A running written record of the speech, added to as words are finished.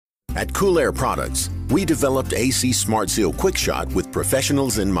At Cool Air Products, we developed AC Smart Seal Quick Shot with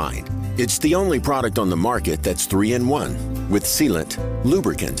professionals in mind. It's the only product on the market that's 3-in-1, with sealant,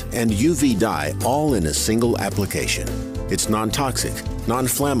 lubricant, and UV dye all in a single application. It's non-toxic,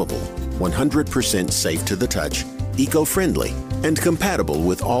 non-flammable, 100% safe to the touch, eco-friendly, and compatible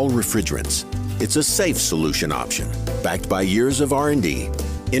with all refrigerants. It's a safe solution option, backed by years of R&D,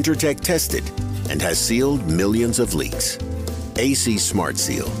 Intertech tested, and has sealed millions of leaks. AC Smart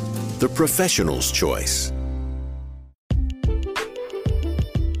Seal, the professional's choice.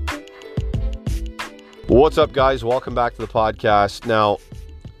 What's up, guys? Welcome back to the podcast. Now,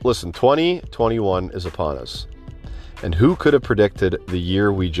 listen, 2021 is upon us. And who could have predicted the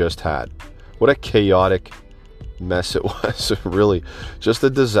year we just had? What a chaotic mess it was. Really, just a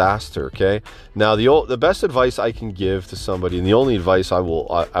disaster. Okay. Now, the best advice I can give to somebody, and the only advice I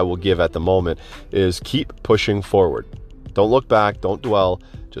will give at the moment, is keep pushing forward. Don't look back. Don't dwell.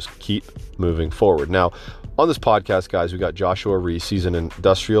 Just keep moving forward. Now, on this podcast, guys, we got Joshua Reese. He's an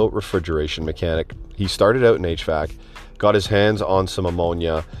industrial refrigeration mechanic. He started out in HVAC, got his hands on some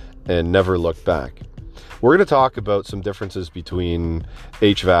ammonia, and never looked back. We're going to talk about some differences between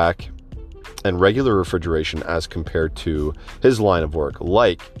HVAC and regular refrigeration as compared to his line of work.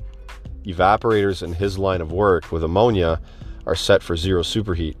 Like, evaporators in his line of work with ammonia are set for zero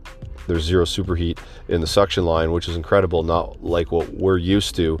superheat. There's zero superheat in the suction line, which is incredible, not like what we're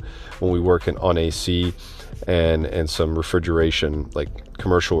used to when we work on AC and some refrigeration, like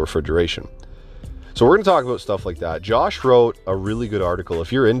commercial refrigeration. So we're going to talk about stuff like that. Josh wrote a really good article.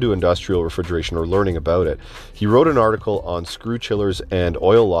 If you're into industrial refrigeration or learning about it, he wrote an article on screw chillers and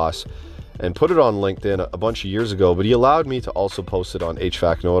oil loss and put it on LinkedIn a bunch of years ago, but he allowed me to also post it on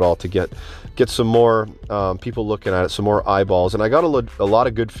HVAC Know-It-All to get some more people looking at it, some more eyeballs. And I got a lot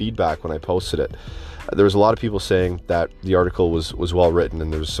of good feedback when I posted it. There was a lot of people saying that the article was well written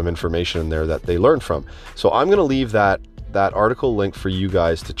and there's some information in there that they learned from. So I'm going to leave that article link for you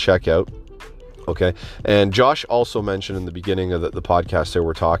guys to check out. Okay. And Josh also mentioned in the beginning of the podcast there,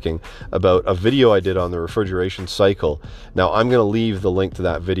 we're talking about a video I did on the refrigeration cycle. Now, I'm going to leave the link to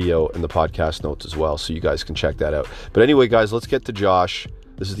that video in the podcast notes as well, so you guys can check that out. But anyway, guys, let's get to Josh.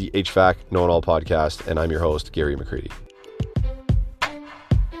 This is the HVAC Know-It-All podcast, and I'm your host, Gary McCready.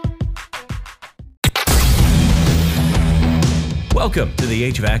 Welcome to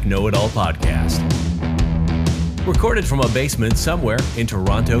the HVAC Know-It-All podcast. Recorded from a basement somewhere in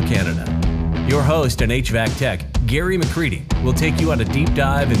Toronto, Canada. Your host and HVAC tech, Gary McCready, will take you on a deep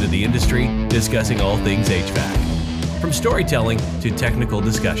dive into the industry, discussing all things HVAC. From storytelling to technical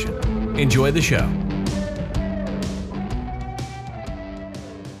discussion. Enjoy the show.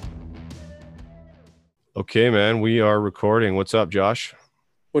 Okay, man, we are recording. What's up, Josh?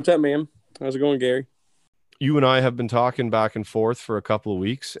 What's up, man? How's it going, Gary? You and I have been talking back and forth for a couple of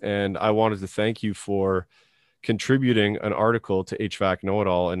weeks, and I wanted to thank you for contributing an article to HVAC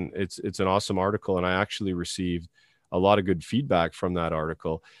Know-It-All, and it's an awesome article, and I actually received a lot of good feedback from that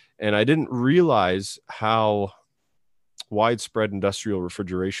article. And I didn't realize how widespread industrial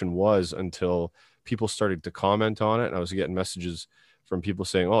refrigeration was until people started to comment on it, and I was getting messages from people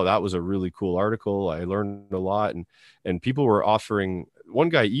saying, oh, that was a really cool article, I learned a lot. And people were offering, one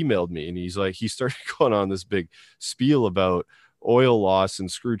guy emailed me and he's like, he started going on this big spiel about oil loss and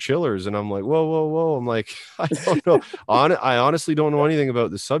screw chillers, and I'm like, whoa. I'm like, I don't know. I honestly don't know anything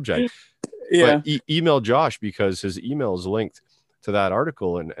about this subject. Yeah. But email Josh, because his email is linked to that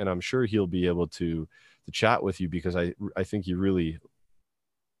article, and I'm sure he'll be able to chat with you, because I think he really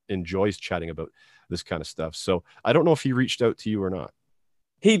enjoys chatting about this kind of stuff. So I don't know if he reached out to you or not.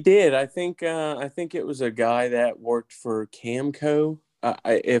 He did. I think it was a guy that worked for Camco.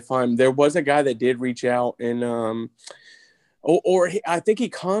 There was a guy that did reach out, and I think he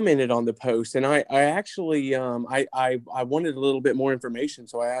commented on the post, and I actually I wanted a little bit more information,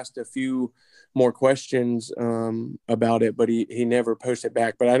 so I asked a few more questions about it, but he never posted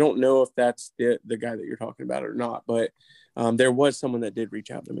back. But I don't know if that's the guy that you're talking about or not. But there was someone that did reach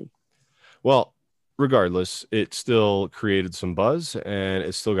out to me. Well, regardless, it still created some buzz, and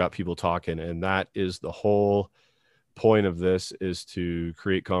it still got people talking, and that is the whole point of this, is to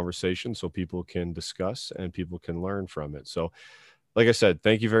create conversation so people can discuss and people can learn from it. So like I said,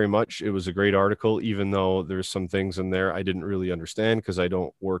 thank you very much. It was a great article, even though there's some things in there I didn't really understand, because I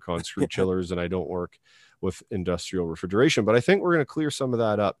don't work on screw chillers and I don't work with industrial refrigeration. But I think we're going to clear some of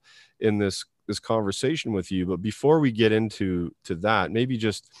that up in this conversation with you. But before we get into that, maybe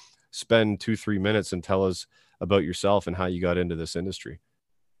just spend 2-3 minutes and tell us about yourself and how you got into this industry.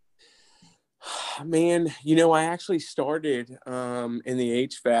 Man, I actually started in the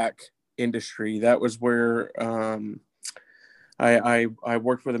HVAC industry. That was where I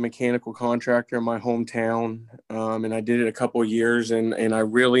worked with a mechanical contractor in my hometown, and I did it a couple of years, and I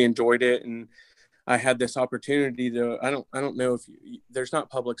really enjoyed it. And I had this opportunity to, I don't know if there's not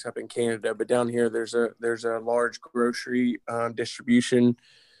Publix up in Canada, but down here there's a large grocery distribution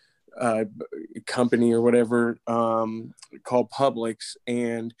company or whatever, called Publix,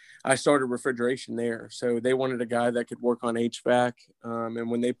 and I started refrigeration there. So they wanted a guy that could work on HVAC,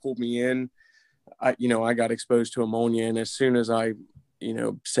 and when they pulled me in, I got exposed to ammonia, and as soon as I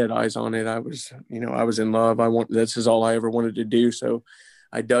set eyes on it, I was in love. This is all I ever wanted to do. So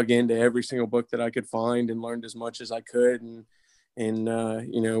I dug into every single book that I could find and learned as much as I could. And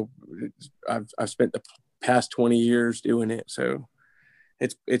I've spent the past 20 years doing it. So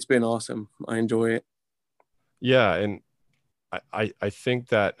it's been awesome. I enjoy it. Yeah. And I think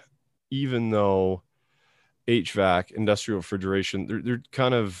that even though HVAC, industrial refrigeration,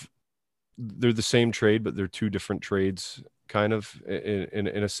 they're the same trade, but they're two different trades kind of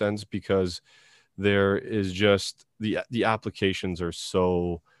in a sense, because there is just the applications are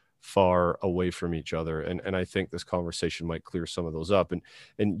so far away from each other. And I think this conversation might clear some of those up. And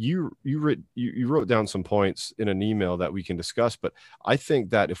you wrote down some points in an email that we can discuss, but I think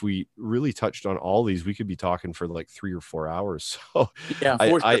that if we really touched on all these, we could be talking for like 3 or 4 hours. So yeah,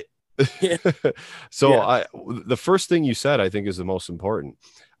 yeah. So yeah. The first thing you said, I think, is the most important.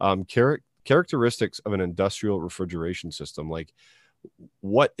 Characteristics of an industrial refrigeration system. Like,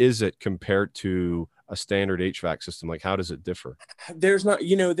 what is it compared to a standard HVAC system? Like, how does it differ? There's not,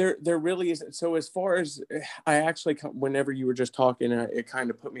 there really isn't. So as far as I actually, whenever you were just talking, it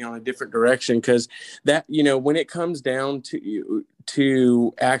kind of put me on a different direction, because that, when it comes down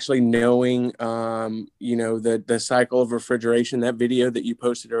to actually knowing, the cycle of refrigeration, that video that you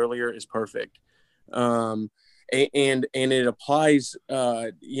posted earlier is perfect. And it applies,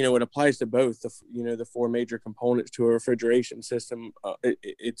 it applies to both the 4 major components to a refrigeration system.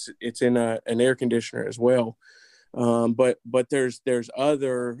 It's in an air conditioner as well. But there's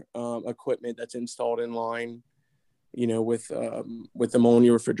other equipment that's installed in line, with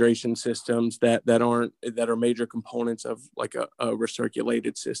ammonia refrigeration systems that are major components of like a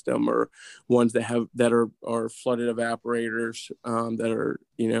recirculated system, or ones that are flooded evaporators, that are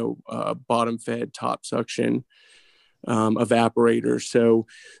bottom fed, top suction evaporators. So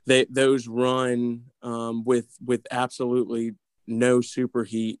those run with absolutely no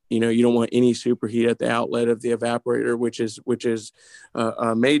superheat. You don't want any superheat at the outlet of the evaporator, which is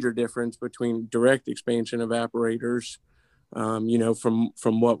a major difference between direct expansion evaporators,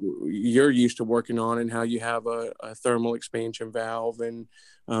 from what you're used to working on, and how you have a thermal expansion valve, and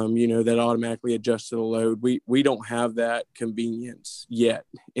that automatically adjusts to the load. We don't have that convenience yet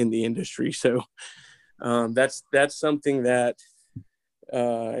in the industry. So that's something that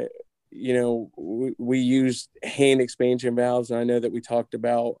we use hand expansion valves. And I know that we talked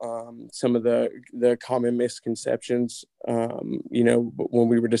about some of the common misconceptions, when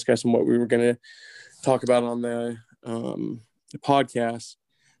we were discussing what we were going to talk about on the podcast.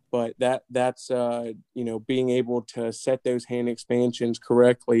 But that's being able to set those hand expansions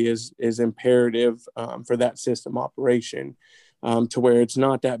correctly is imperative for that system operation. To where it's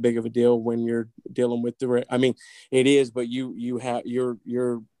not that big of a deal when you're dealing with it is, but you have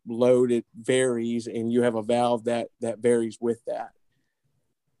your load, it varies, and you have a valve that varies with that.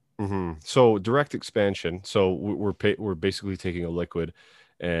 Mm-hmm. So direct expansion. So we're basically taking a liquid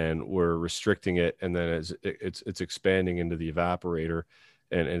and we're restricting it, and then it's expanding into the evaporator,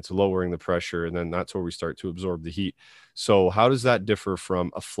 and it's lowering the pressure, and then that's where we start to absorb the heat. So how does that differ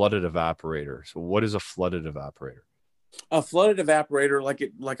from a flooded evaporator? So what is a flooded evaporator? A flooded evaporator,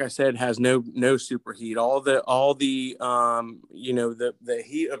 like I said, has no superheat. All the the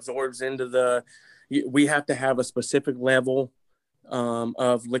heat absorbs into we have to have a specific level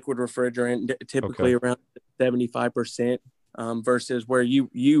of liquid refrigerant, typically around 75%, versus where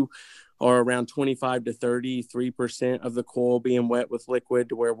you are around 25 to 33% of the coil being wet with liquid,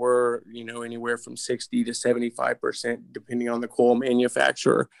 to where we're anywhere from 60 to 75%, depending on the coil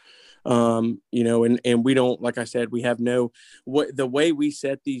manufacturer. And we don't, like I said, we have the way we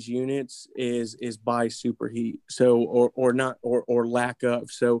set these units is by superheat. So, or not, or lack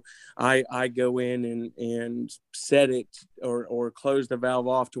of. So I go in and set it or close the valve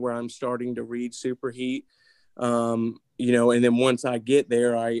off to where I'm starting to read superheat. And then once I get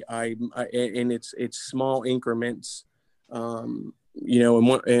there, I and it's small increments, and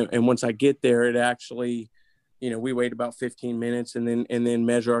once I get there, it actually, we wait about 15 minutes and then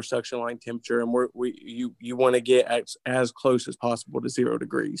measure our suction line temperature. And you want to get as close as possible to 0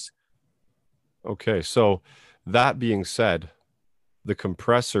 degrees. Okay. So that being said, the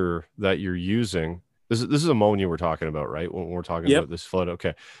compressor that you're using This is ammonia we're talking about, right? When we're talking Yep. about this flood.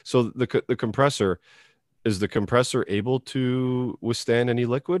 Okay. So the compressor, is the compressor able to withstand any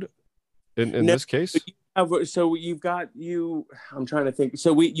liquid in No, this case? so you've got you. I'm trying to think.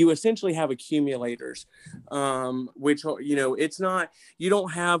 So you essentially have accumulators, which are, it's not, you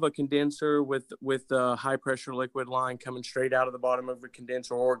don't have a condenser with a high pressure liquid line coming straight out of the bottom of a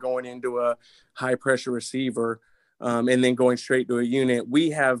condenser or going into a high pressure receiver, and then going straight to a unit. We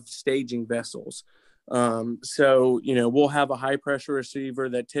have staging vessels. So we'll have a high pressure receiver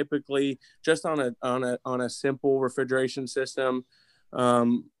that typically just on a simple refrigeration system.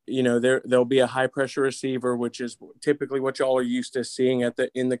 There'll be a high pressure receiver, which is typically what y'all are used to seeing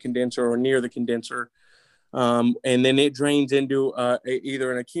in the condenser or near the condenser. And then it drains into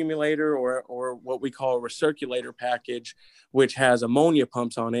either an accumulator or what we call a recirculator package, which has ammonia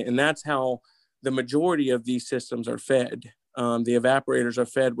pumps on it. And that's how the majority of these systems are fed. The evaporators are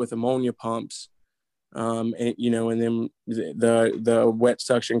fed with ammonia pumps. And then the wet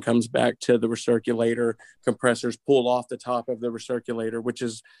suction comes back to the recirculator. Compressors pull off the top of the recirculator, which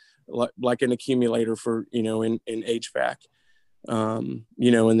is like an accumulator for in HVAC. And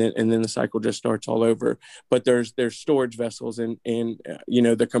then the cycle just starts all over. But there's storage vessels in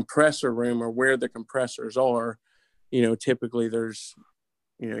the compressor room, or where the compressors are. Typically there's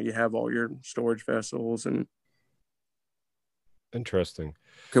you have all your storage vessels and Interesting.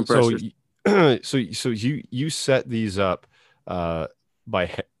 compressors. So you set these up by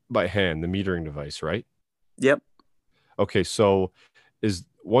hand, the metering device, right? Yep. Okay, so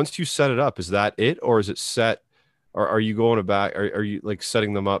once you set it up, is that it, or is it set, or are you going back? Are you like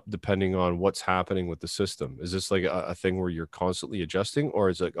setting them up depending on what's happening with the system? Is this like a thing where you're constantly adjusting, or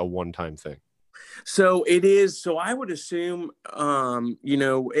is it a one-time thing? So it is. So I would assume,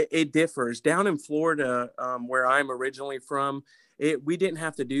 it differs. Down in Florida, where I'm originally from, we didn't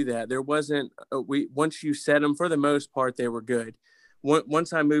have to do that. There wasn't. Once you set them, for the most part, they were good.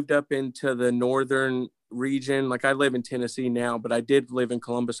 Once I moved up into the northern region, like I live in Tennessee now, but I did live in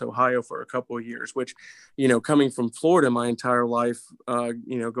Columbus, Ohio for a couple of years, which, coming from Florida my entire life,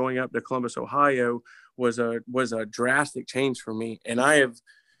 going up to Columbus, Ohio was a drastic change for me. And I have,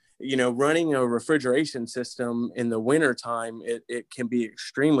 running a refrigeration system in the wintertime, it can be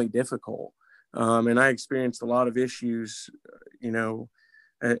extremely difficult. And I experienced a lot of issues,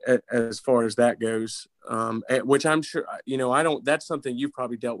 as far as that goes, which I'm sure, that's something you've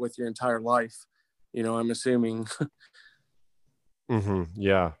probably dealt with your entire life, I'm assuming. Mm-hmm.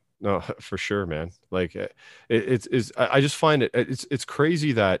 Yeah, no, for sure, man. Like I just find it's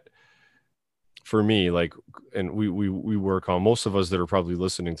crazy that for me, like, and we work on, most of us that are probably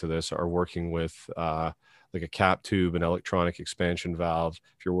listening to this are working with like a cap tube, an electronic expansion valve.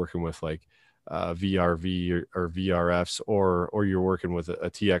 If you're working with like VRV or VRFs, or you're working with a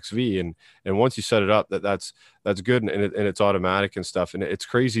TXV, and once you set it up, that's good, and it's automatic and stuff. And it's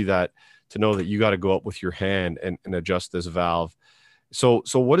crazy that to know that you got to go up with your hand and adjust this valve. So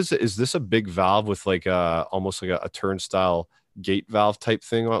what is it? Is this a big valve with like almost like a turnstile gate valve type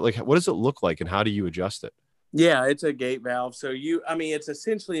thing? Like, what does it look like, and how do you adjust it? Yeah, it's a gate valve. So it's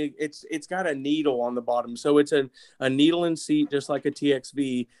essentially, it's got a needle on the bottom. So it's a needle and seat, just like a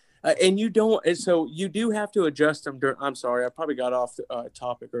TXV. And you do have to adjust them during, I'm sorry, I probably got off the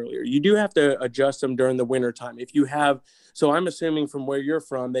topic earlier. You do have to adjust them during the winter time. So I'm assuming from where you're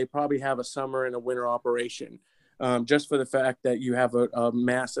from, they probably have a summer and a winter operation, just for the fact that you have a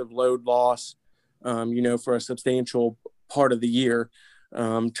massive load loss, for a substantial part of the year.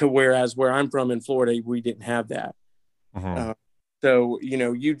 To whereas where I'm from in Florida, we didn't have that. Uh-huh. So,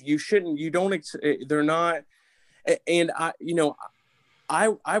 you shouldn't, they're not. And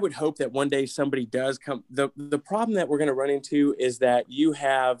I would hope that one day somebody does come. The problem that we're going to run into is that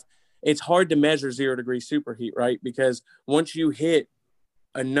it's hard to measure 0-degree superheat, right? Because once you hit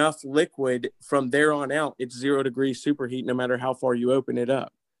enough liquid from there on out, it's 0-degree superheat, no matter how far you open it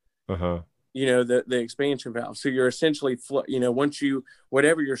up. Uh-huh. The expansion valve. So you're essentially, once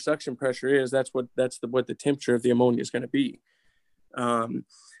whatever your suction pressure is, that's what the temperature of the ammonia is going to be.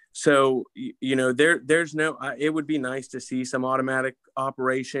 So, there's no, it would be nice to see some automatic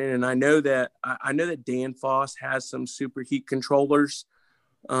operation. And I know that Danfoss has some superheat controllers,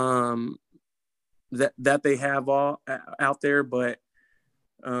 that they have all out there, but,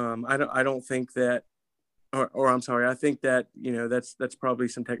 I don't think that, or I'm sorry, I think that, that's probably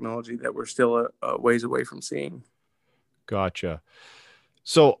some technology that we're still a ways away from seeing. Gotcha.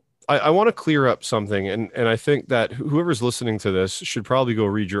 So I want to clear up something, and I think that whoever's listening to this should probably go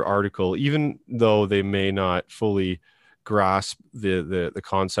read your article, even though they may not fully grasp the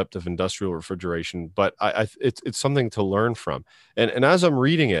concept of industrial refrigeration, but it's something to learn from. And as I'm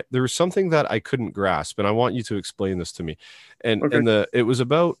reading it, there was something that I couldn't grasp, and I want you to explain this to me. And Okay. it was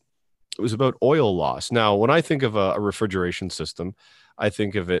about oil loss. Now, when I think of a refrigeration system, I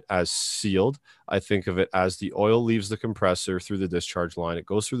think of it as sealed. I think of it as the oil leaves the compressor through the discharge line. It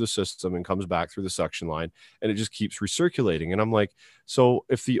goes through the system and comes back through the suction line, and it just keeps recirculating. And I'm like, so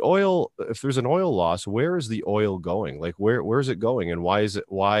if there's an oil loss, where is the oil going? Like, where is it going? And why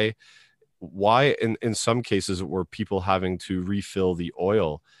in some cases were people having to refill the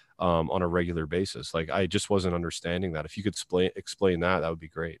oil on a regular basis? Like, I just wasn't understanding that. If you could explain that would be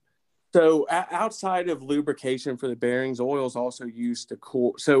great. So outside of lubrication for the bearings, oil is also used to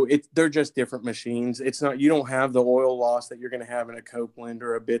cool. So they're just different machines. It's not, you don't have the oil loss that you're going to have in a Copeland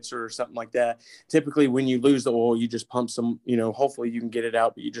or a Bitzer or something like that. Typically, when you lose the oil, you just pump some, hopefully you can get it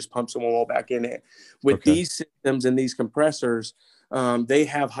out, but you just pump some oil back in it. With these systems and these compressors, they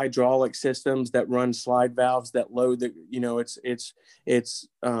have hydraulic systems that run slide valves that load the, it's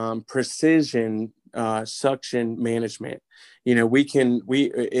precision suction management.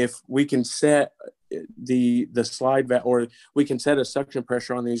 If we can set the slide valve, or we can set a suction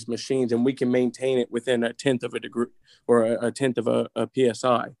pressure on these machines, and we can maintain it within 1/10 of a degree or a 1/10 of a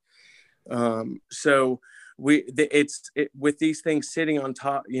PSI. So with these things sitting on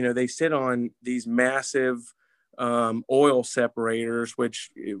top, they sit on these massive oil separators,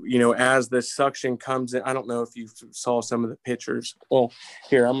 which, as the suction comes in, I don't know if you saw some of the pictures. Well,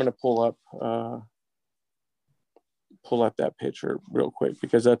 here, I'm going to pull up that picture real quick,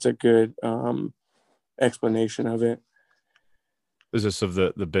 because that's a good explanation of it. Is this of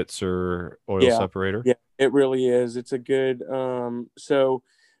the Bitzer oil separator? Yeah, it really is. It's a good, so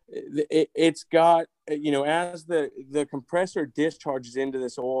it's got, as the compressor discharges into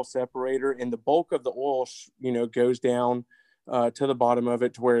this oil separator, and the bulk of the oil, goes down to the bottom of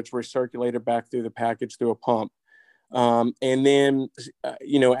it, to where it's recirculated back through the package through a pump. And then,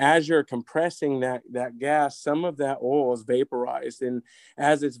 as you're compressing that gas, some of that oil is vaporized, and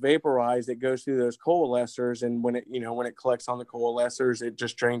as it's vaporized, it goes through those coalescers. And when it collects on the coalescers, it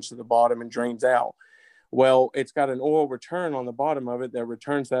just drains to the bottom and drains out. Well, it's got an oil return on the bottom of it that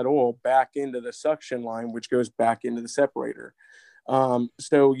returns that oil back into the suction line, which goes back into the separator.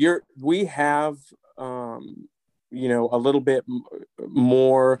 So we have, a little bit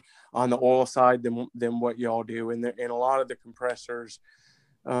more on the oil side than what y'all do. And a lot of the compressors,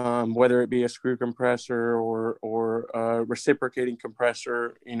 whether it be a screw compressor or a reciprocating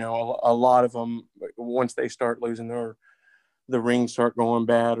compressor, a lot of them, once they start losing the rings start going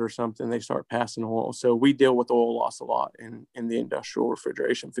bad or something, they start passing oil. So we deal with oil loss a lot in the industrial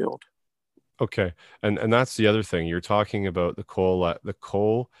refrigeration field. Okay. And that's the other thing. You're talking about the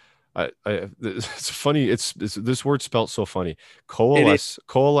coal. It's funny. It's this word spelled so funny.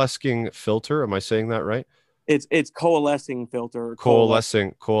 Coalescing filter. Am I saying that right? It's coalescing filter.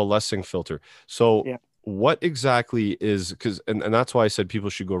 Coalescing filter. So yeah. What exactly is, and that's why I said people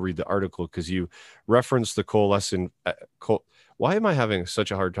should go read the article, because you referenced the coalescing. Why am I having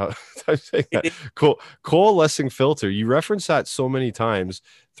such a hard time saying that? Coalescing filter. You reference that so many times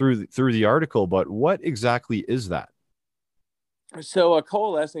through the article, but what exactly is that? So a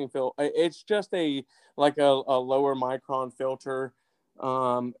coalescing filter, it's just a lower micron filter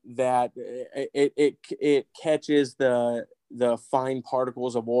that it catches the fine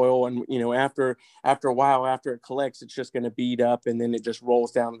particles of oil, and after a while, after it collects, it's just going to bead up, and then it just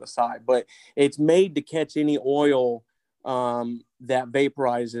rolls down to the side. But it's made to catch any oil that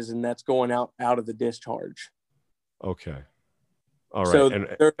vaporizes and that's going out of the discharge. Okay. All right.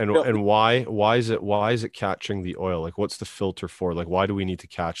 So and why is it catching the oil? Like, what's the filter for? Like, why do we need to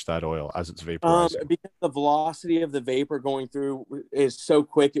catch that oil as it's vaporizing? Because the velocity of the vapor going through is so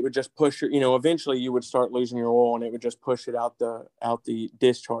quick, it would just push eventually you would start losing your oil, and it would just push it out the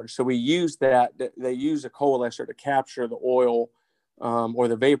discharge. So we use that. They use a coalescer to capture the oil or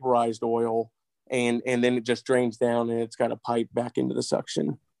the vaporized oil, and then it just drains down, and it's got a pipe back into the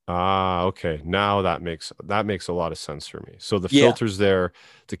suction. Okay. Now that makes a lot of sense for me. So the filter's there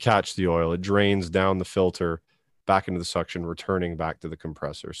to catch the oil. It drains down the filter back into the suction, returning back to the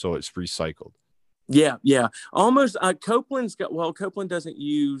compressor. So it's recycled. Yeah. Almost. Copeland doesn't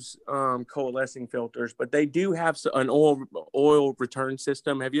use coalescing filters, but they do have an oil return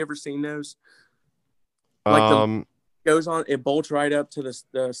system. Have you ever seen those? Goes on, it bolts right up to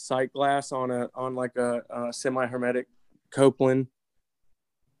the sight glass on a semi-hermetic Copeland.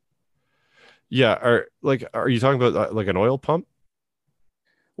 Yeah. Are you talking about like an oil pump?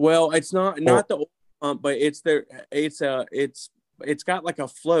 Well, it's not the oil pump, but it's it's got like a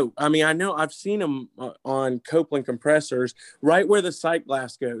float. I mean, I know I've seen them on Copeland compressors, right where the sight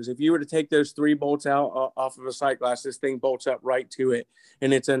glass goes. If you were to take those 3 bolts out off of a sight glass, this thing bolts up right to it,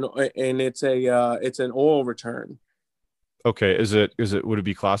 and it's an oil return. Okay, would it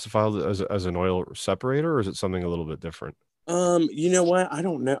be classified as an oil separator, or is it something a little bit different? You know what? I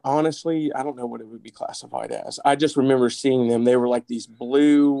don't know. Honestly, I don't know what it would be classified as. I just remember seeing them. They were like these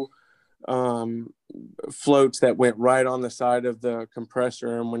blue floats that went right on the side of the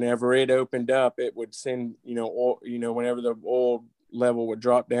compressor, and whenever it opened up, it would send, oil, whenever the oil level would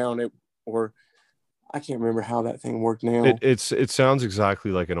drop down, or I can't remember how that thing worked now. It sounds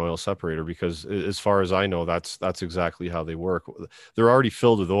exactly like an oil separator, because as far as I know, that's exactly how they work. They're already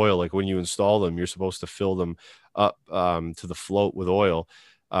filled with oil. Like when you install them, you're supposed to fill them up to the float with oil,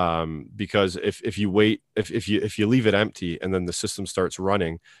 because if you leave it empty and then the system starts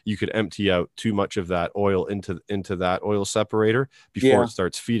running, you could empty out too much of that oil into that oil separator before it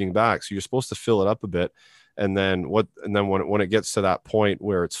starts feeding back. So you're supposed to fill it up a bit. And then when it gets to that point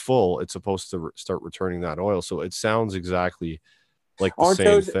where it's full, it's supposed to start returning that oil. So it sounds exactly like the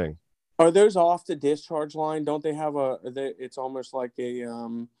same thing. Are those off the discharge line? Don't they have it's almost like a,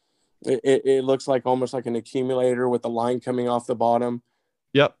 it looks like almost like an accumulator with the line coming off the bottom.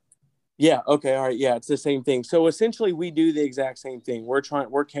 Yep. Yeah. Okay. All right. Yeah. It's the same thing. So essentially we do the exact same thing. We're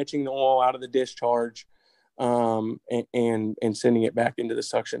catching the oil out of the discharge, and sending it back into the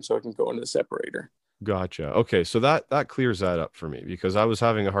suction so it can go into the separator. Gotcha. Okay. So that clears that up for me, because I was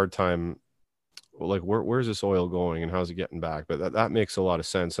having a hard time, like, where's this oil going and how's it getting back? But that makes a lot of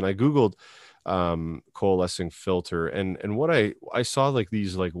sense. And I Googled coalescing filter, and what I saw, like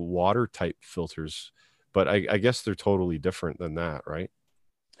these like water type filters, but I guess they're totally different than that, right?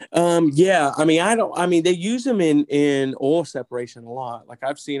 Yeah. I mean, they use them in oil separation a lot. Like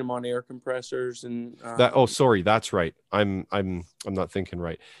I've seen them on air compressors and sorry, that's right. I'm not thinking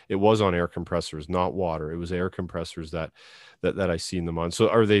right. It was on air compressors, not water. It was air compressors that I seen them on. So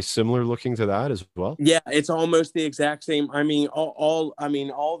are they similar looking to that as well? Yeah, it's almost the exact same. I mean,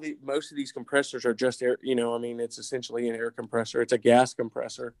 most of these compressors are just air, it's essentially an air compressor. It's a gas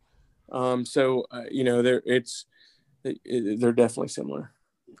compressor. They're definitely similar.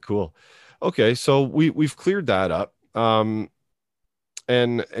 Cool. Okay, so we've cleared that up.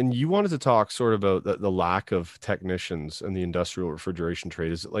 And you wanted to talk sort of about the lack of technicians in the industrial refrigeration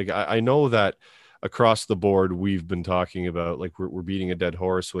trade. Is like I know that across the board we've been talking about, like, we're beating a dead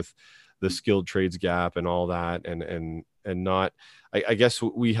horse with the skilled trades gap and all that, and not. I guess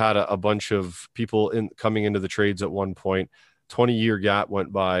we had a bunch of people coming into the trades at one point. 20-year gap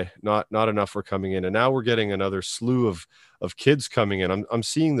went by, not enough were coming in, and now we're getting another slew of kids coming in. I'm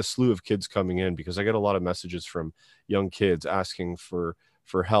seeing the slew of kids coming in because I get a lot of messages from young kids asking for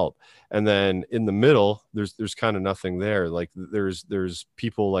help, and then in the middle there's kind of nothing there. Like there's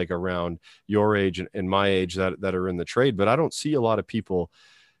people like around your age and my age that are in the trade, but I don't see a lot of people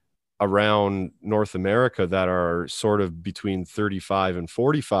around North America that are sort of between 35 and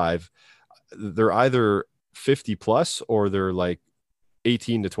 45. They're either 50 plus or they're like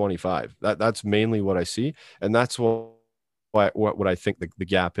 18 to 25. That's mainly what I see, and that's what I think the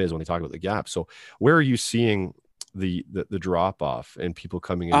gap is when they talk about the gap. So where are you seeing the drop off and people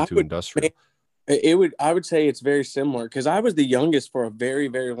coming into industrial? I would say it's very similar, because I was the youngest for a very,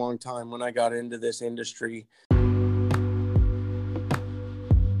 very long time when I got into this industry.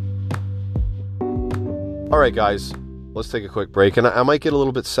 All right, guys, let's take a quick break. And I might get a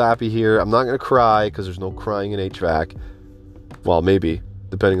little bit sappy here. I'm not going to cry, because there's no crying in HVAC. Well, maybe,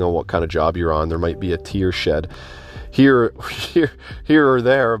 depending on what kind of job you're on, there might be a tear shed here or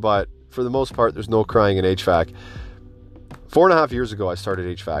there, but for the most part, there's no crying in HVAC. 4.5 years ago, I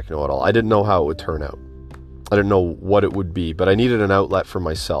started HVAC Know It All. I didn't know how it would turn out. I didn't know what it would be, but I needed an outlet for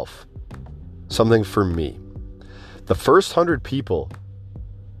myself. Something for me. The first 100 people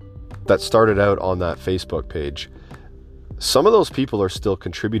that started out on that Facebook page, some of those people are still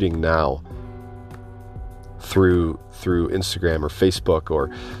contributing now through Instagram or Facebook or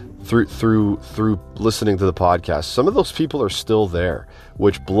through listening to the podcast. Some of those people are still there,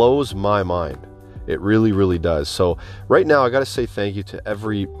 which blows my mind. It really, really does. So right now, I got to say thank you to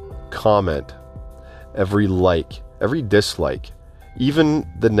every comment, every like, every dislike, even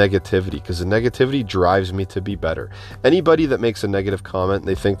the negativity, because the negativity drives me to be better. Anybody that makes a negative comment and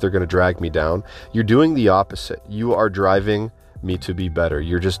they think they're going to drag me down, you're doing the opposite. You are driving me to be better.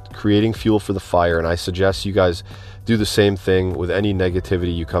 You're just creating fuel for the fire, and I suggest you guys do the same thing with any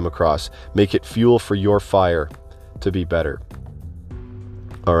negativity you come across. Make it fuel for your fire to be better.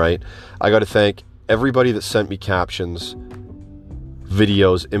 All right. I got to thank everybody that sent me captions,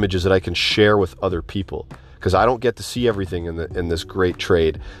 videos, images that I can share with other people, because I don't get to see everything in this great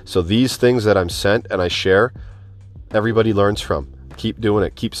trade. So these things that I'm sent and I share, everybody learns from. Keep doing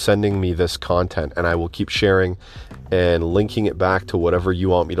it. Keep sending me this content, and I will keep sharing and linking it back to whatever you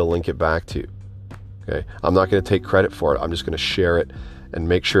want me to link it back to. Okay, I'm not going to take credit for it. I'm just going to share it and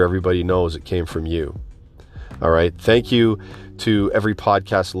make sure everybody knows it came from you. All right. Thank you to every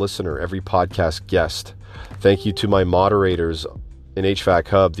podcast listener, every podcast guest. Thank you to my moderators in HVAC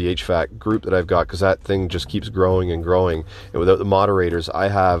Hub, the HVAC group that I've got, because that thing just keeps growing and growing. And without the moderators, I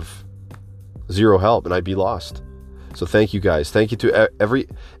have zero help and I'd be lost. So thank you guys. Thank you to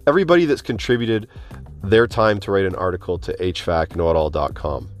everybody that's contributed their time to write an article to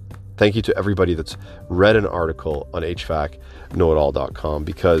hvacknowitall.com. Thank you to everybody that's read an article on hvackknowitall.com,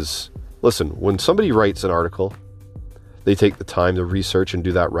 because listen, when somebody writes an article, they take the time to research and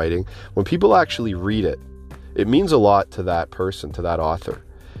do that writing. When people actually read it, it means a lot to that person, to that author.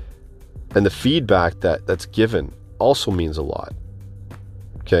 And the feedback that's given also means a lot.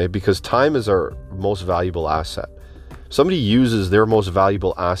 Okay, because time is our most valuable asset. Somebody uses their most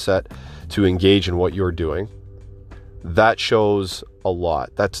valuable asset to engage in what you're doing. That shows a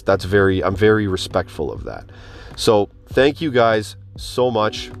lot. I'm very respectful of that. So thank you guys so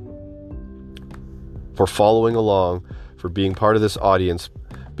much for following along, for being part of this audience,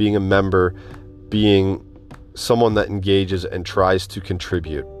 being a member, being someone that engages and tries to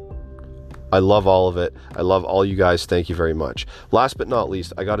contribute. I love all of it. I love all you guys. Thank you very much. Last but not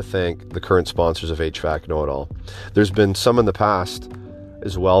least, I got to thank the current sponsors of HVAC Know It All. There's been some in the past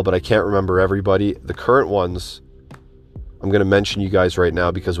as well, but I can't remember everybody. The current ones, I'm going to mention you guys right now,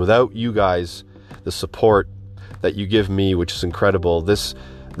 because without you guys, the support that you give me, which is incredible, this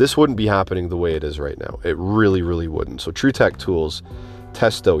wouldn't be happening the way it is right now. It really, really wouldn't. So TruTech Tools,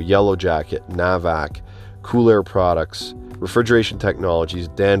 Testo, Yellow Jacket, Navac, Cool Air Products, Refrigeration Technologies,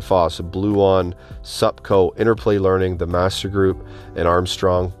 Danfoss, Blue On, Supco, Interplay Learning, the Master Group, and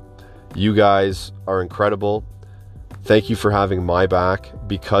Armstrong. You guys are incredible. Thank you for having my back.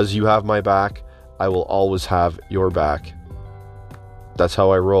 Because you have my back, I will always have your back. That's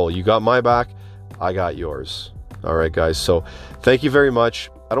how I roll. You got my back, I got yours. All right, guys. So thank you very much.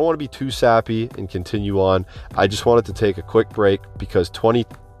 I don't want to be too sappy and continue on. I just wanted to take a quick break because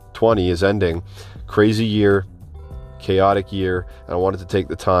 2020 is ending. Crazy year, chaotic year. And I wanted to take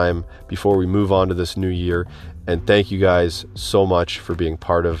the time before we move on to this new year. And thank you guys so much for being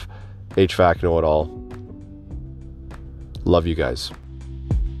part of HVAC Know It All. Love you guys.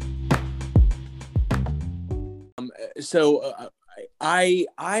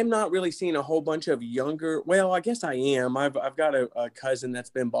 I'm not really seeing a whole bunch of younger. Well, I guess I am. I've got a cousin that's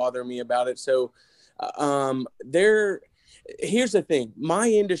been bothering me about it. So, here's the thing. My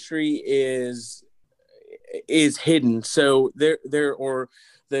industry is hidden. So or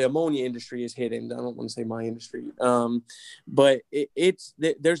the ammonia industry is hidden. I don't want to say my industry. But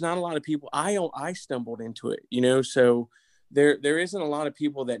there's not a lot of people. I stumbled into it, so there isn't a lot of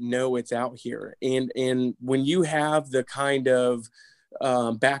people that know it's out here. And when you have the kind of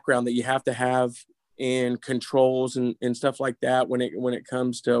background that you have to have in controls and stuff like that, when it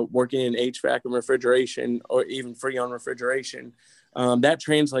comes to working in HVAC and refrigeration, or even Freon refrigeration, that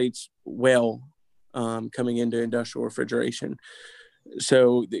translates well coming into industrial refrigeration.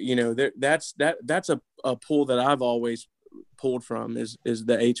 So that's a pool that I've always pulled from is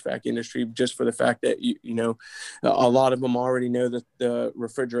the HVAC industry, just for the fact that a lot of them already know the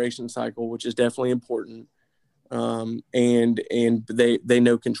refrigeration cycle, which is definitely important. And they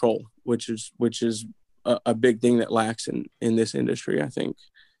know control, which is a big thing that lacks in this industry, I think.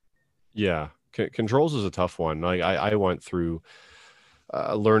 Yeah. Controls is a tough one. Like I went through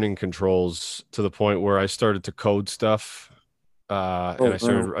learning controls to the point where I started to code stuff. I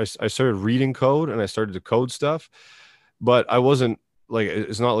started reading code and I started to code stuff, but I wasn't like,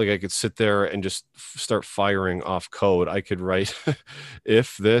 it's not like I could sit there and just start firing off code. I could write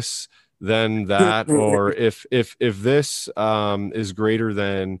if this, then that, or if this is greater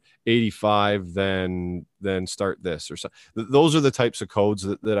than 85, then start this or so. Those are the types of codes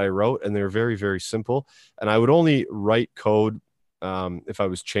that I wrote, and they're very, very simple. And I would only write code if I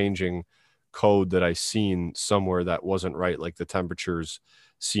was changing code that I seen somewhere that wasn't right, like the temperatures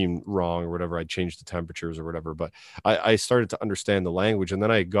seemed wrong or whatever. I'd change the temperatures or whatever. But I started to understand the language, and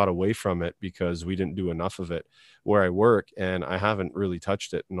then I got away from it because we didn't do enough of it where I work, and I haven't really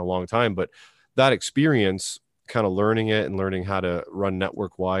touched it in a long time. But that experience, kind of learning it and learning how to run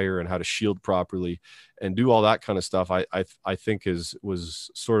network wire and how to shield properly and do all that kind of stuff, I think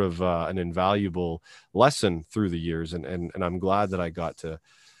was sort of an invaluable lesson through the years. And I'm glad that I got to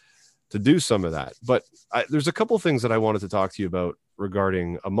do some of that. But there's a couple things that I wanted to talk to you about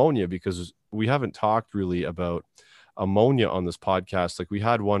regarding ammonia, because we haven't talked really about ammonia on this podcast. Like we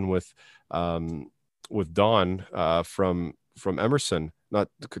had one with Don from Emerson, not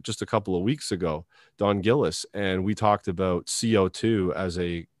just a couple of weeks ago, Don Gillis, and we talked about CO2 as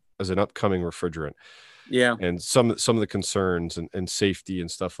an upcoming refrigerant. Yeah. And some of the concerns and safety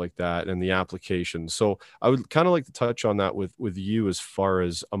and stuff like that, and the applications. So I would kind of like to touch on that with you as far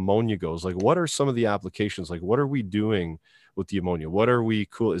as ammonia goes. Like, what are some of the applications? Like, what are we doing with the ammonia? What are we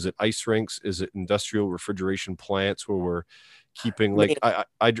cool? Is it ice rinks? Is it industrial refrigeration plants where we're keeping, like,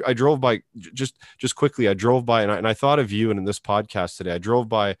 I drove by just quickly. I drove by and I thought of you, and in this podcast today, I drove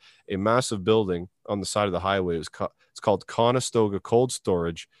by a massive building on the side of the highway. It's called Conestoga Cold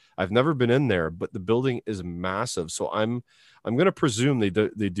Storage. I've never been in there, but the building is massive. So I'm going to presume they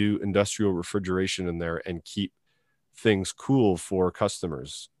do industrial refrigeration in there and keep things cool for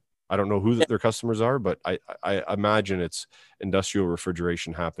customers. I don't know who their customers are, but I imagine it's industrial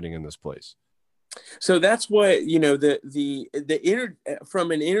refrigeration happening in this place. So that's what,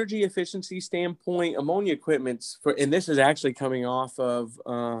 from an energy efficiency standpoint, ammonia equipment's and this is actually coming off of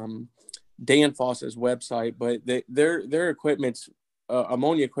Danfoss's website, but their equipment's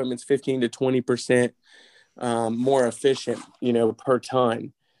ammonia equipment's 15 to 20% more efficient, per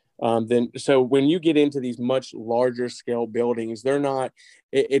ton. So when you get into these much larger scale buildings,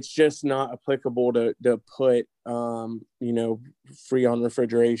 it's just not applicable to put, Freon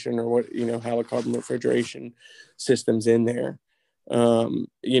refrigeration or halocarbon refrigeration systems in there.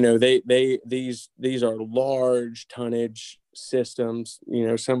 These are large tonnage systems,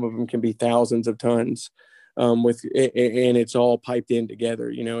 some of them can be thousands of tons, and it's all piped in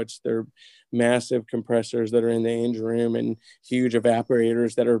together. They're massive compressors that are in the engine room and huge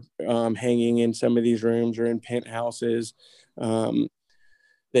evaporators that are hanging in some of these rooms or in penthouses.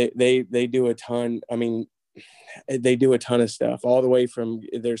 They do a ton. I mean, they do a ton of stuff, all the way from,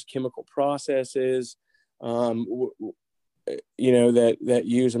 there's chemical processes, that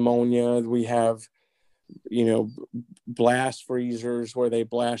use ammonia. We have, blast freezers where they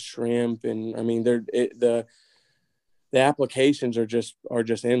blast shrimp, and I mean, the applications are just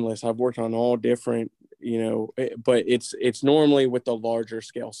endless. I've worked on all different, but it's normally with the larger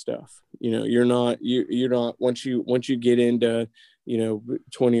scale stuff. You're not once you get into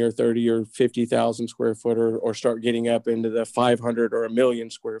 20 or 30 or 50,000 square foot or start getting up into the 500 or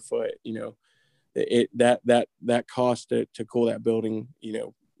 1,000,000 square foot, that cost to cool that building,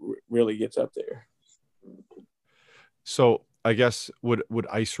 really gets up there. So I guess would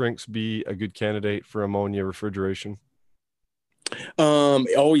ice rinks be a good candidate for ammonia refrigeration?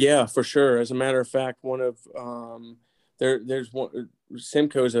 Oh yeah, for sure. As a matter of fact, one of there's one,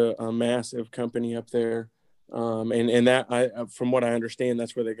 Simcoe's a massive company up there, and that from what I understand,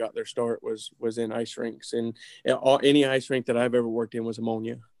 that's where they got their start was in ice rinks, and any ice rink that I've ever worked in was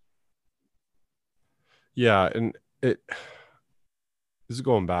ammonia. Yeah, and this is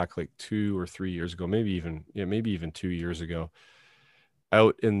going back like 2 or 3 years ago, maybe even 2 years ago.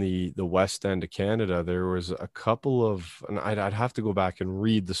 Out in the west end of Canada, there was a couple of, and I'd have to go back and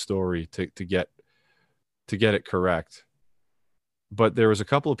read the story to get it correct. But there was a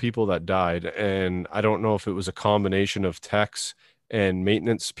couple of people that died, and I don't know if it was a combination of techs and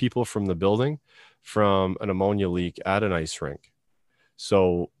maintenance people from the building from an ammonia leak at an ice rink.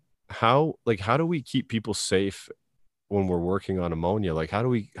 So how do we keep people safe when we're working on ammonia? Like how do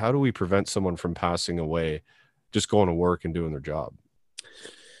we prevent someone from passing away just going to work and doing their job?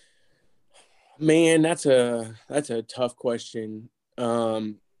 Man, that's a tough question.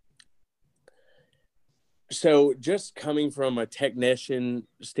 So just coming from a technician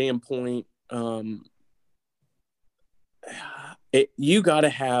standpoint, you got to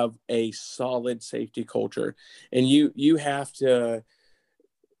have a solid safety culture, and you have to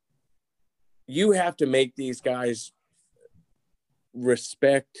make these guys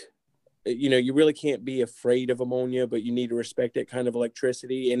respect. You really can't be afraid of ammonia, but you need to respect that kind of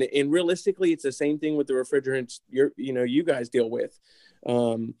electricity. And realistically, it's the same thing with the refrigerants you guys deal with.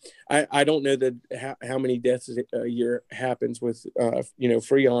 I don't know how many deaths a year happens with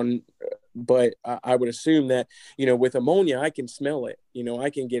Freon, but I would assume that with ammonia, I can smell it. I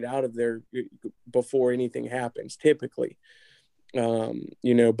can get out of there before anything happens, typically.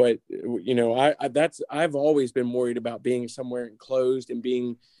 But I've always been worried about being somewhere enclosed and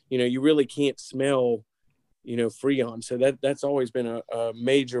being, you really can't smell, Freon. So that's always been a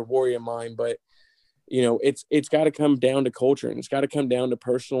major worry of mine. But, it's got to come down to culture, and it's got to come down to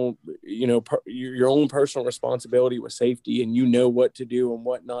personal, your own personal responsibility with safety, and what to do and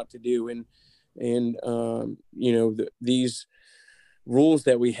what not to do. And these rules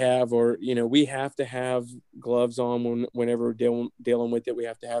that we have, or, we have to have gloves on whenever we're dealing with it. We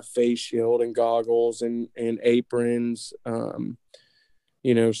have to have face shield and goggles and aprons. So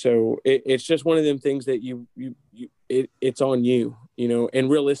it's just one of them things that it's on you, and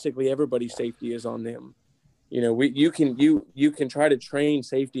realistically everybody's safety is on them. You can try to train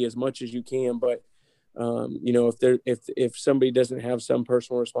safety as much as you can, but if somebody doesn't have some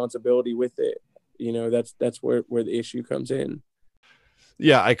personal responsibility with it, that's where the issue comes in.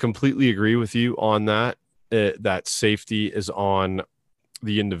 Yeah, I completely agree with you on that. That safety is on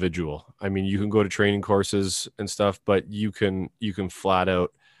the individual. I mean, you can go to training courses and stuff, but you can flat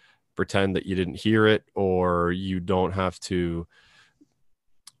out pretend that you didn't hear it, or you don't have to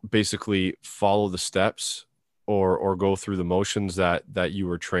basically follow the steps or go through the motions that you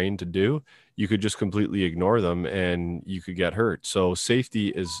were trained to do. You could just completely ignore them and you could get hurt. So safety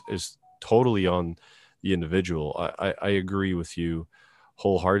is totally on the individual. I agree with you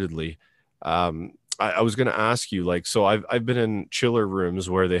wholeheartedly. I was going to ask you, like, so I've been in chiller rooms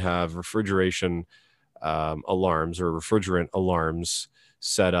where they have refrigeration alarms or refrigerant alarms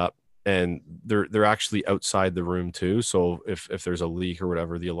set up, and they're actually outside the room too. So if there's a leak or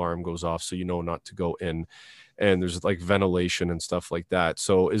whatever, the alarm goes off, so not to go in. And there's like ventilation and stuff like that.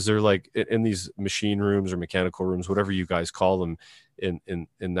 So is there, like, in these machine rooms or mechanical rooms, whatever you guys call them in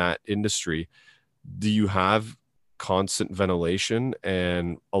that industry, do you have constant ventilation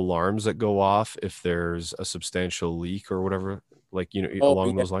and alarms that go off if there's a substantial leak or whatever, like,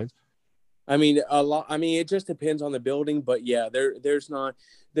 along those lines? I mean, a lot. I mean, it just depends on the building, but yeah, there's not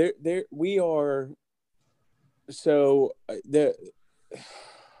there. We are. So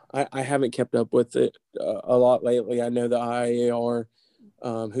I haven't kept up with it a lot lately. I know the IAR,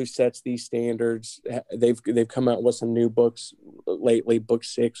 who sets these standards, they've come out with some new books lately, book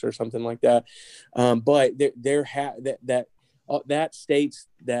 6 or something like that. But that states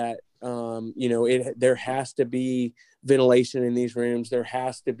that there has to be ventilation in these rooms. There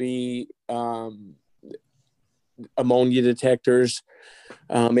has to be ammonia detectors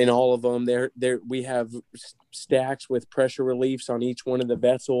in all of them. We have stacks with pressure reliefs on each one of the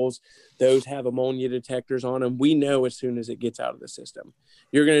vessels. Those have ammonia detectors on them. We know as soon as it gets out of the system.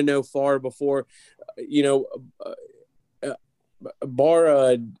 You're going to know far before,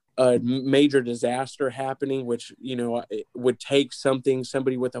 bar a major disaster happening, which, it would take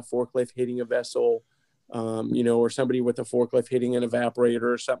somebody with a forklift hitting a vessel, or somebody with a forklift hitting an evaporator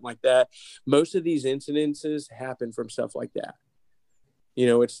or something like that. Most of these incidences happen from stuff like that.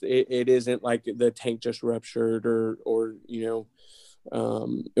 It isn't like the tank just ruptured or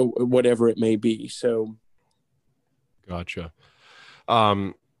whatever it may be. So. Gotcha.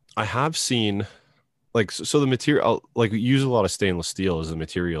 I have seen, like, so the material, like, we use a lot of stainless steel as a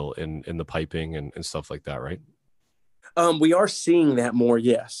material in the piping and stuff like that, right? We are seeing that more.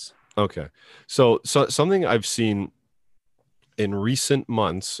 Yes. Okay. So something I've seen in recent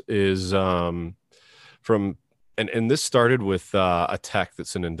months is and this started with a tech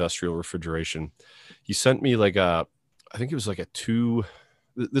that's in industrial refrigeration. He sent me like I think it was like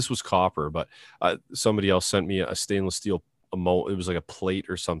this was copper, but somebody else sent me a stainless steel it was like a plate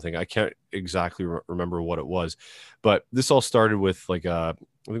or something. I can't exactly remember what it was, but this all started with like I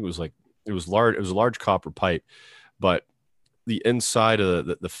think it was large. It was a large copper pipe, but the inside of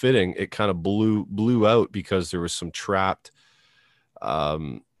the fitting, it kind of blew out because there was some trapped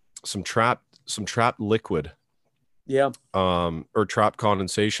liquid. Yeah. Or trapped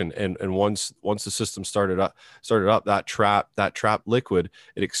condensation. And once the system started up, that trapped liquid,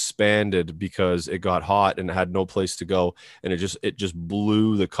 it expanded because it got hot and it had no place to go. And it just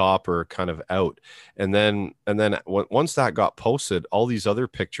blew the copper kind of out. And then once that got posted, all these other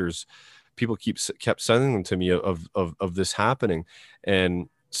pictures, people kept sending them to me of this happening. And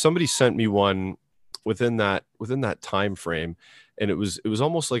somebody sent me one within that time frame. And it was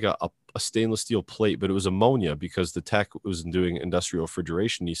almost like a stainless steel plate, but it was ammonia because the tech was doing industrial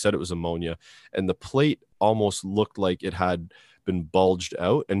refrigeration. He said it was ammonia, and the plate almost looked like it had been bulged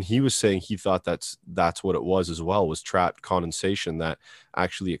out. And he was saying he thought that's what it was as well, was trapped condensation that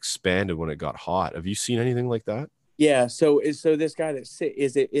actually expanded when it got hot. Have you seen anything like that? Yeah. So this guy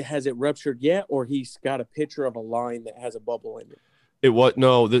has it ruptured yet, or he's got a picture of a line that has a bubble in it?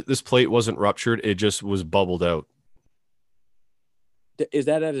 This plate wasn't ruptured. It just was bubbled out. Is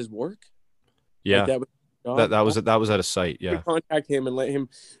that at his work? Yeah, like that was at a site. Yeah, contact him and let him.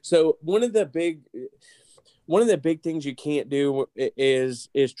 So one of the big things you can't do is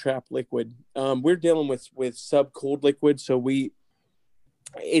trap liquid. We're dealing with subcooled liquid, so we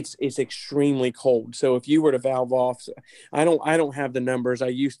it's extremely cold. So if you were to valve off, I don't have the numbers. I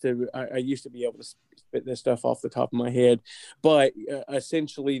used to be able to spit this stuff off the top of my head, but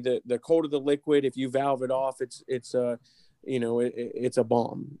essentially the colder the liquid, if you valve it off, it's a it's a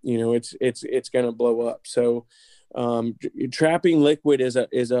bomb. It's going to blow up. So trapping liquid is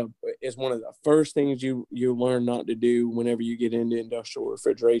one of the first things you learn not to do whenever you get into industrial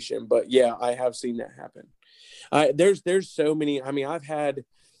refrigeration. But yeah, I have seen that happen. There's so many. I mean, I've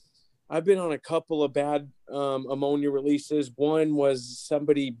been on a couple of bad ammonia releases. One was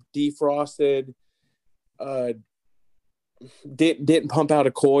somebody defrosted, didn't pump out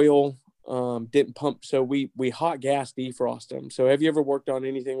a coil, didn't pump. So we hot gas defrost them. So have you ever worked on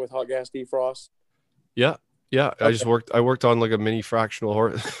anything with hot gas defrost? Yeah. Yeah. Okay. I worked on like a mini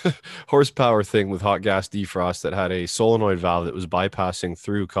fractional horsepower thing with hot gas defrost that had a solenoid valve that was bypassing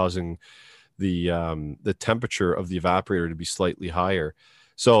through, causing the temperature of the evaporator to be slightly higher.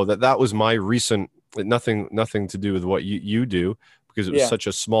 So that was my recent, nothing to do with what you do, because it was such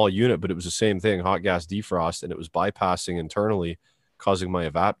a small unit, but it was the same thing, hot gas defrost, and it was bypassing internally, causing my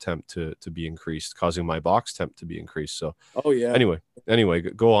evap temp to be increased, causing my box temp to be increased. So anyway,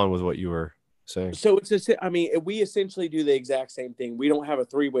 go on with what you were saying. So we essentially do the exact same thing. We don't have a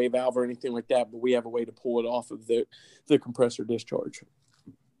 3-way valve or anything like that, but we have a way to pull it off of the compressor discharge.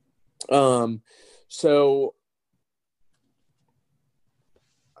 So,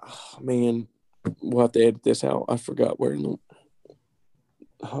 oh man, we'll have to edit this out. I forgot where in the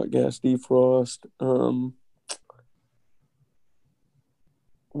hot gas defrost.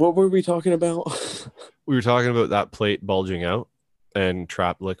 What were we talking about? We were talking about that plate bulging out and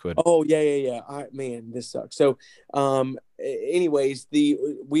trapped liquid. Oh yeah. Man, this sucks. So, anyways,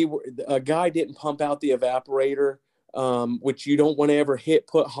 a guy didn't pump out the evaporator. Which you don't want to ever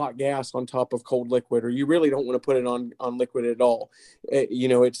put hot gas on top of cold liquid, or you really don't want to put it on liquid at all.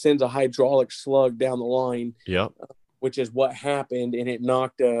 It sends a hydraulic slug down the line. Yeah. Which is what happened. And it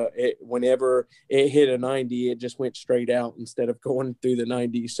knocked whenever it hit a 90, it just went straight out instead of going through the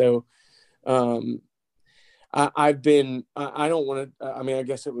 90. So, I don't want to, I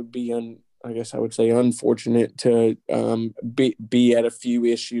guess it would be I guess I would say unfortunate to be at a few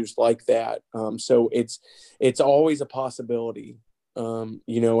issues like that. So it's always a possibility, and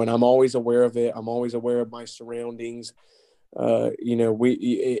I'm always aware of it. I'm always aware of my surroundings. When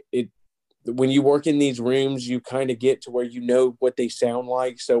you work in these rooms, you kind of get to where you know what they sound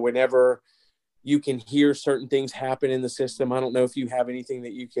like. So whenever you can hear certain things happen in the system, I don't know if you have anything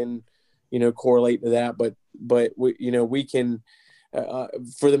that you can, correlate to that, but we can.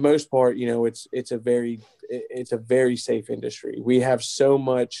 For the most part, it's a very safe industry. We have so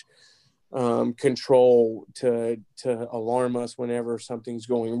much control to alarm us whenever something's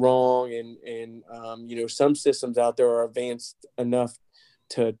going wrong, and some systems out there are advanced enough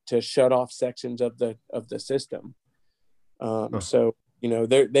to shut off sections of the system. So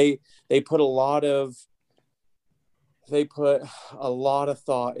they put a lot of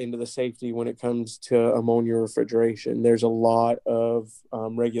thought into the safety when it comes to ammonia refrigeration. There's a lot of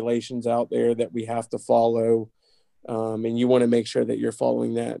regulations out there that we have to follow, and you want to make sure that you're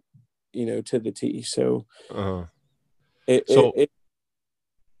following that, to the T. So,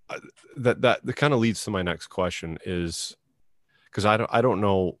 that kind of leads to my next question, is because I don't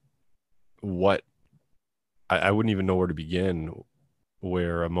know what I wouldn't even know where to begin,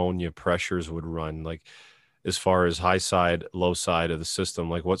 where ammonia pressures would run, like, as far as high side, low side of the system.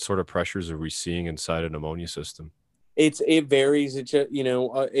 Like, what sort of pressures are we seeing inside an ammonia system? It varies. It just,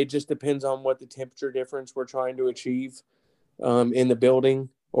 it just depends on what the temperature difference we're trying to achieve in the building,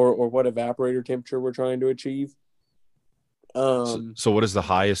 or what evaporator temperature we're trying to achieve. So what is the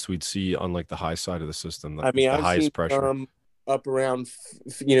highest we'd see on like the high side of the system? I've highest seen, pressure up around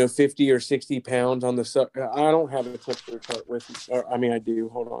 50 or 60 pounds on the I don't have a temperature chart with me. I do.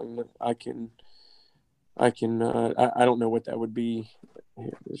 Hold on. I don't know what that would be. Here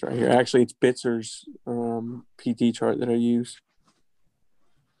it is right here. Actually, it's Bitzer's PT chart that I use.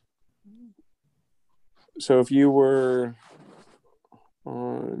 So if you were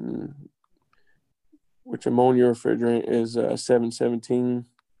on, which ammonia refrigerant is 717.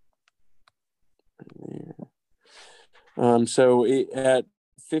 So at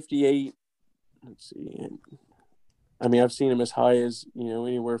 58, let's see. I've seen them as high as,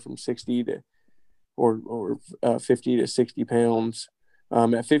 anywhere from 60 to or 50 to 60 pounds.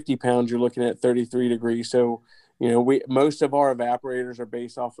 At 50 pounds, you're looking at 33 degrees. So, most of our evaporators are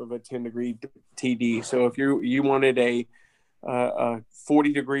based off of a 10-degree TD. So if you wanted a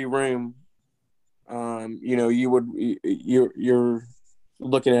 40-degree room, you're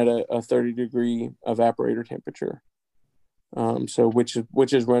looking at a 30-degree evaporator temperature. So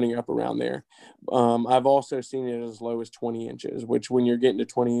which is running up around there. I've also seen it as low as 20 inches, which when you're getting to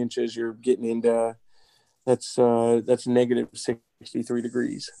 20 inches, you're getting into that's negative 63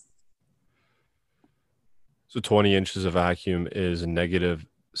 degrees. So 20 inches of vacuum is negative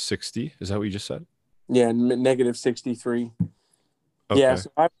 60. Is that what you just said? Yeah, negative 63. Okay. Yeah,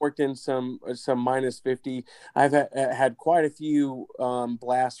 so I've worked in some minus 50. I've had quite a few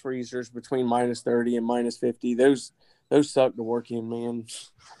blast freezers between minus 30 and minus 50. Those suck to work in, man.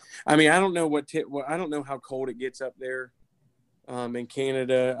 I mean, I don't know I don't know how cold it gets up there in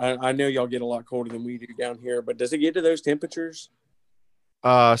Canada. I know y'all get a lot colder than we do down here, but does it get to those temperatures?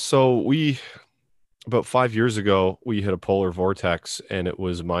 So about 5 years ago, we hit a polar vortex and it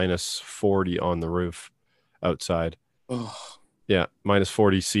was minus 40 on the roof outside. Oh. Yeah, minus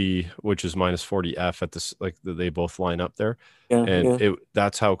 40 C, which is minus 40 F at this, like they both line up there. Yeah, and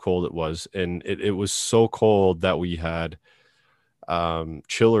that's how cold it was. And it was so cold that we had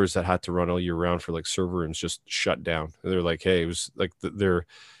chillers that had to run all year round for like server rooms just shut down. They're like, hey, it was like their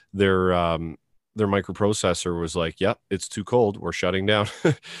microprocessor was like, yep, it's too cold, we're shutting down.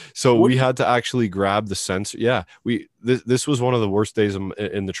 So we had to actually grab the sensor. Yeah, this was one of the worst days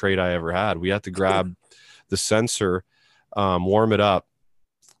in the trade I ever had. We had to grab the sensor, warm it up.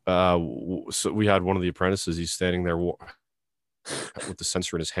 So we had one of the apprentices, he's standing there with the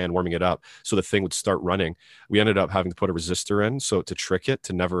sensor in his hand, warming it up so the thing would start running. We ended up having to put a resistor in so to trick it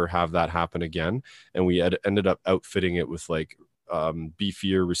to never have that happen again. And we ended up outfitting it with like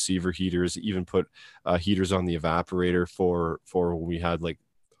beefier receiver heaters, even put heaters on the evaporator for when we had like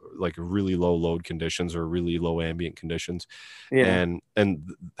really low load conditions or really low ambient conditions. Yeah.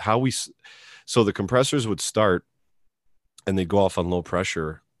 And how so the compressors would start and they'd go off on low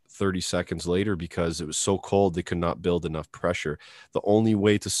pressure 30 seconds later because it was so cold they could not build enough pressure. The only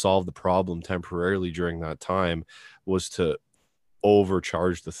way to solve the problem temporarily during that time was to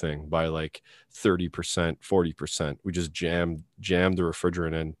overcharge the thing by like 30%, 40%. We just jammed the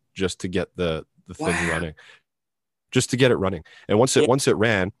refrigerant in just to get the thing running, just to get it running. And once it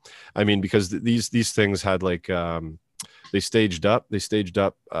ran, I mean, because these things had like they staged up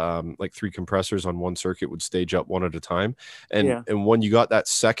like 3 compressors on one circuit would stage up one at a time. And when you got that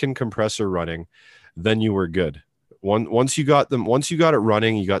second compressor running, then you were good. Once you got it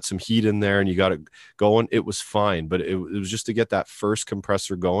running, you got some heat in there and you got it going, it was fine. But it was just to get that first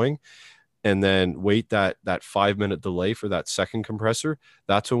compressor going and then wait that 5-minute delay for that second compressor.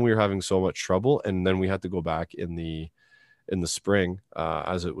 That's when we were having so much trouble. And then we had to go back in the spring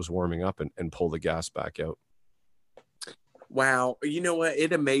as it was warming up and pull the gas back out. Wow. You know what?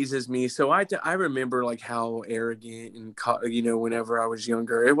 It amazes me. So I remember like how arrogant and, whenever I was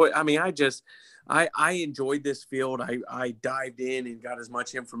younger, I enjoyed this field. I dived in and got as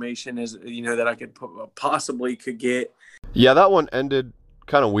much information as, that I could possibly could get. Yeah, that one ended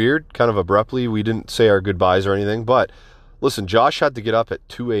kind of weird, kind of abruptly. We didn't say our goodbyes or anything, but listen, Josh had to get up at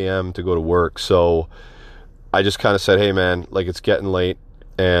 2 a.m. to go to work. So I just kind of said, hey man, like it's getting late.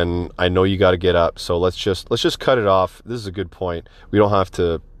 And I know you got to get up, so let's just cut it off. This is a good point. We don't have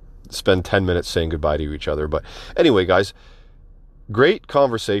to spend 10 minutes saying goodbye to each other. But anyway, guys, great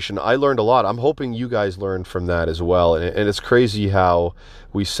conversation. I learned a lot. I'm hoping you guys learned from that as well. And it's crazy how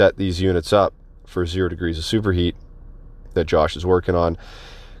we set these units up for 0 degrees of superheat that Josh is working on.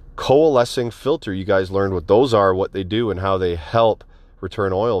 Coalescing filter, you guys learned what those are, what they do, and how they help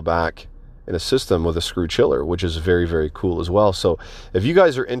return oil back in a system with a screw chiller, which is very, very cool as well. So if you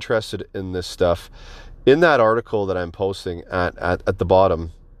guys are interested in this stuff, in that article that I'm posting at the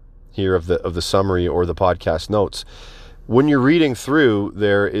bottom here of the summary or the podcast notes, when you're reading through,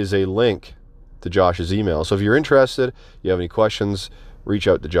 there is a link to Josh's email. So if you're interested, you have any questions, reach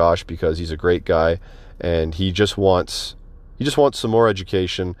out to Josh because he's a great guy and he just wants some more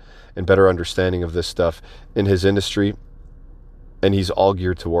education and better understanding of this stuff in his industry. And he's all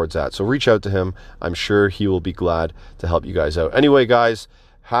geared towards that. So reach out to him. I'm sure he will be glad to help you guys out. Anyway, guys,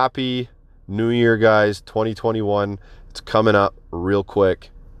 happy New Year, guys. 2021. It's coming up real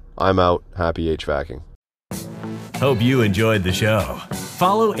quick. I'm out. Happy HVACing. Hope you enjoyed the show.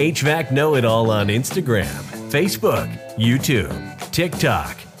 Follow HVAC Know-It-All on Instagram, Facebook, YouTube,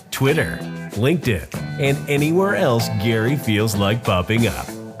 TikTok, Twitter, LinkedIn, and anywhere else Gary feels like popping up.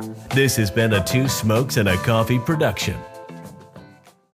 This has been a Two Smokes and a Coffee production.